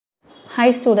Hi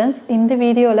students, in the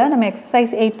video la நம்ம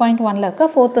exercise 8.1 la irukka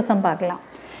fourth sum பார்க்கலாம்.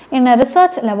 In a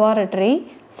research laboratory,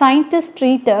 scientists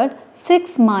treated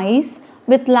 6 mice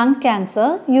with lung cancer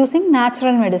using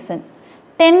natural medicine.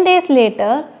 10 days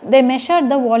later, they measured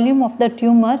the volume of the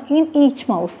tumor in each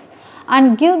mouse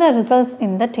and give the results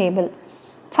in the table.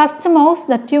 First mouse,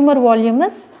 the tumor volume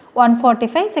is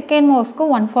 145, second mouse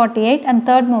ko 148 and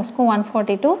third mouse ko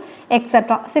 142,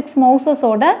 etc. 6 mouses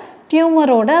oda tumor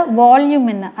oda volume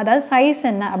enna, adha size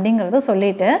enna அப்படிங்கறத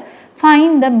சொல்லிட்டு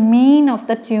find the mean of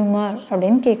the tumor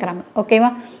அப்படினு கேக்குறாங்க. ஓகேவா?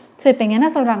 So இப்போ இங்க என்ன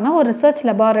சொல்றாங்கன்னா ஒரு ரிசர்ச்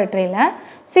லேபரேட்டரியில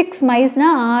 6 mice னா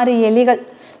 6 எலிகள்.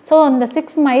 சோ அந்த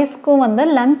 6 mice க்கு வந்து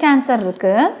lung cancer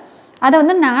இருக்கு. அத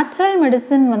வந்து நேச்சுரல்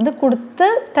மெடிசின் வந்து கொடுத்து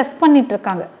டெஸ்ட் பண்ணிட்டு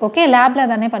இருக்காங்க. ஓகே, லேப்ல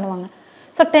தானே பண்ணுவாங்க.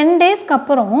 சோ 10 டேஸ்க்கு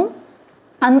அப்புறம்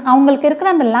அவங்களுக்கு இருக்கிற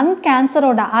அந்த லங்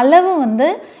கேன்சரோட அளவு வந்து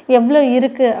எவ்வளோ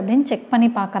இருக்குது அப்படின்னு செக் பண்ணி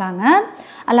பார்க்குறாங்க.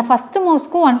 அதில் ஃபஸ்ட்டு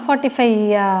மவுஸ்க்கு 145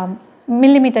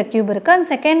 மில்லிமீட்டர் கியூப் இருக்குது, and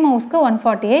second மவுஸ்க்கு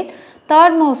 148,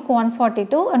 third மவுஸ்க்கு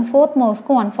 142 and fourth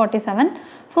மவுஸ்க்கு 147,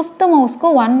 fifth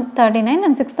மவுஸ்க்கு 139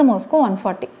 and sixth மவுஸ்க்கு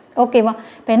 140. ஓகேவா?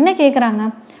 இப்போ என்ன கேட்குறாங்க?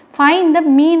 Find the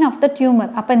mean of the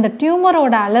tumour. அப்போ இந்த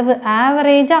டியூமரோட அளவு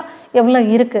ஆவரேஜாக எவ்வளோ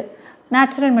இருக்குது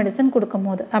நேச்சுரல் மெடிசன் கொடுக்கும்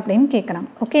போது அப்படின்னு கேட்குறாங்க.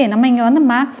 ஓகே, நம்ம இங்கே வந்து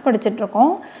மேக்ஸ்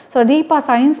படிச்சுட்ருக்கோம். ஸோ டீப்பாக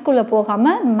சயின்ஸ்குள்ளே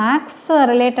போகாமல் மேக்ஸ்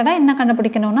ரிலேட்டடாக என்ன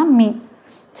கண்டுபிடிக்கணும்னா மீன்.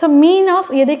 ஸோ மீன்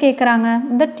ஆஃப் எது கேட்குறாங்க?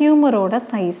 இந்த டியூமரோட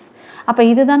சைஸ். அப்போ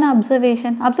இதுதானே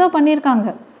அப்சர்வேஷன், அப்சர்வ் பண்ணியிருக்காங்க,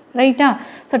 ரைட்டா?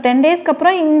 ஸோ 10 டேஸ்க்கு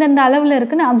அப்புறம் இந்தந்த அளவில்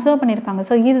இருக்குன்னு அப்சர்வ் பண்ணியிருக்காங்க.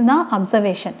 ஸோ இதுதான்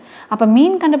அப்சர்வேஷன். அப்போ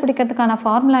மீன் கண்டுபிடிக்கிறதுக்கான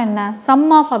ஃபார்முலா என்ன? Some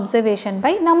of observation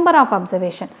by number of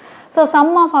observation. So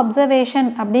some of observation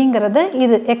அப்படிங்கிறது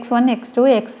இது x1, x2,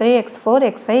 x3, x4,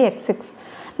 x5, x6.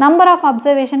 Number of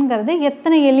அப்சர்வேஷனுங்கிறது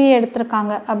எத்தனை எலியை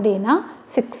எடுத்திருக்காங்க அப்படின்னா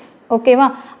 6. ஓகேவா?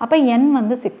 அப்போ n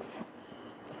வந்து 6.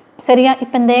 சரியா?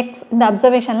 இப்போ இந்த இந்த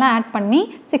அப்சர்வேஷன்லாம் ஆட் பண்ணி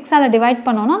 6ஆல் டிவைட்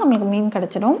பண்ணோன்னா நம்மளுக்கு மீன்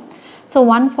கிடச்சிடும். So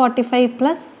 145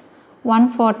 plus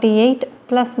 148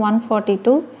 plus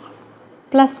 142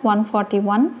 plus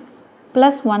 141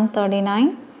 plus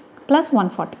 139 plus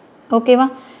 140. ஓகேவா?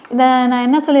 இதை நான்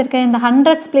என்ன சொல்லியிருக்கேன், இந்த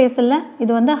ஹண்ட்ரட்ஸ் பிளேஸில்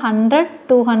இது வந்து 100,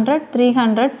 200,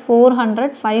 300, 400,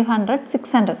 500,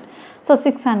 600. ஸோ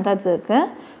 600s இருக்குது.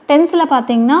 டென்ஸில்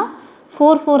பார்த்தீங்கன்னா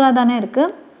 4 தானே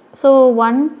இருக்குது. ஸோ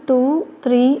 1, 2,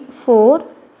 3, 4,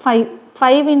 5.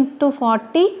 5 into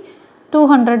 40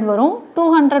 200 வரும்.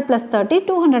 200 + 30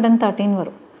 213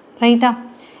 வரும், ரைட்டா?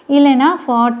 இல்லைனா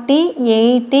 40,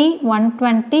 80,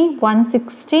 120,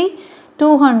 160,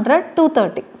 200,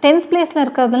 230. டென்ஸ் பிளேஸில்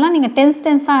இருக்கிறதெல்லாம் நீங்கள்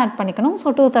டென்ஸாக ஆட் பண்ணிக்கணும். ஸோ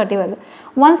 230 வருது.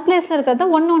 ஒன்ஸ் பிளேஸில் இருக்கிறத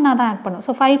ஒன்றா தான் ஆட் பண்ணும்.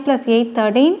 ஸோ 5 + 8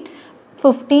 13,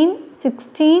 15,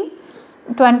 16,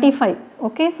 25.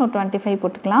 ஓகே, ஸோ 25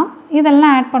 போட்டுக்கலாம்.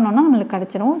 இதெல்லாம் ஆட் பண்ணோன்னா நம்மளுக்கு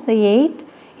கிடச்சிரும். ஸோ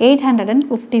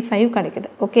 855 கிடைக்குது.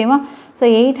 ஓகேவா? ஸோ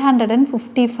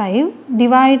 855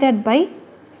 டிவைடட் பை,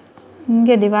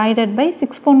 இங்கே divided by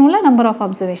 6 போடணும்ல, number of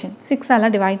observation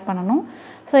 6ஆல் divide பண்ணணும்.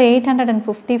 So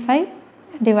 855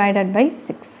 divided by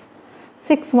 6.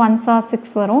 6 1s are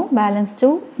 6 வரும், பேலன்ஸ்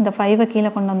 2. இந்த 5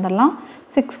 கீழே கொண்டு வந்துடலாம்.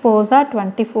 6 4s are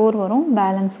 24 வரும்,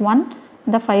 பேலன்ஸ் 1.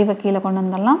 இந்த 5 கீழே கொண்டு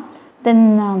வந்துடலாம். தென்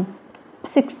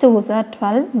 6 2s are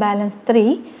 12, பேலன்ஸ்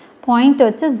 3. பாயிண்ட்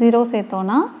வச்சு 0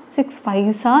 சேர்த்தோன்னா 6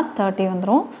 5s are 30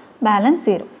 வந்துடும், பேலன்ஸ்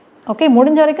 0. ஓகே,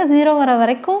 முடிஞ்ச வரைக்கும் 0 வர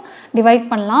வரைக்கும் டிவைட்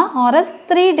பண்ணலாம். ஆர்எல்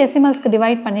 3 டெசிமல்ஸ்க்கு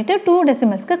டிவைட் பண்ணிவிட்டு 2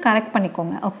 டெசிமல்ஸ்க்கு கரெக்ட்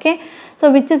பண்ணிக்கோங்க. Okay,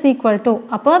 so which is equal to,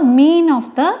 அப்போ மீன்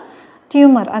ஆஃப் த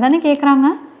டியூமர் அதானே கேட்குறாங்க,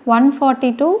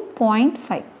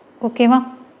 142.5. ஓகேவா?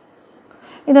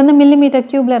 இது வந்து மில்லிமீட்டர்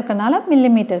க்யூப்பில் இருக்கனால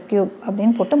மில்லிமீட்டர் க்யூப்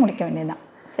அப்படின்னு போட்டு முடிக்க வேண்டியதுதான்.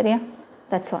 சரியா?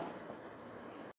 That's all.